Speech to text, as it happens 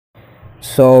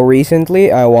So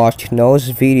recently I watched No's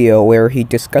video where he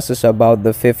discusses about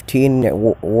the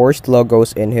 15 worst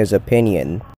logos in his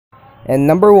opinion. And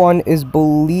number 1 is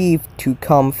believed to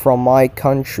come from my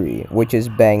country, which is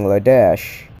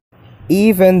Bangladesh.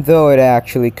 Even though it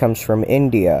actually comes from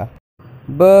India.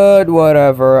 But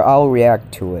whatever, I'll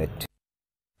react to it.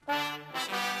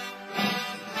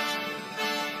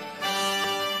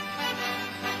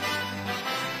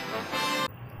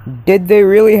 Did they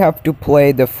really have to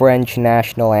play the French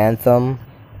national anthem?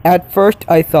 At first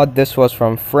I thought this was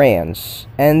from France,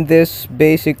 and this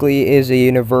basically is a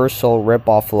universal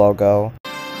rip-off logo.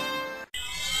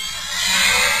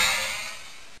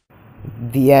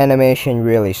 The animation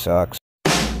really sucks.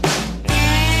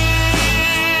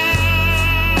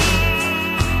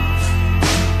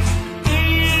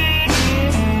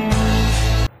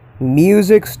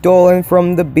 Music stolen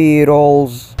from the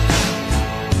Beatles.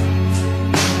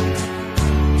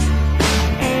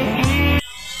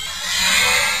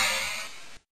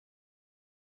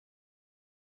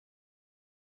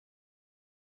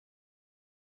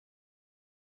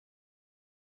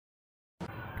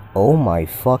 Oh my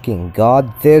fucking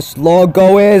god, this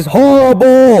logo is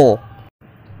horrible!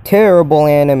 Terrible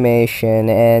animation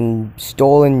and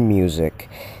stolen music.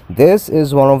 This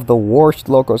is one of the worst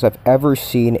logos I've ever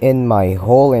seen in my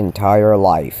whole entire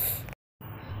life.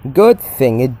 Good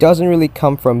thing it doesn't really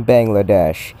come from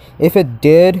Bangladesh. If it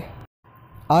did,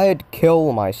 I'd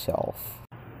kill myself.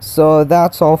 So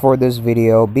that's all for this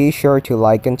video. Be sure to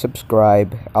like and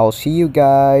subscribe. I'll see you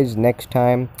guys next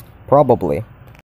time, probably.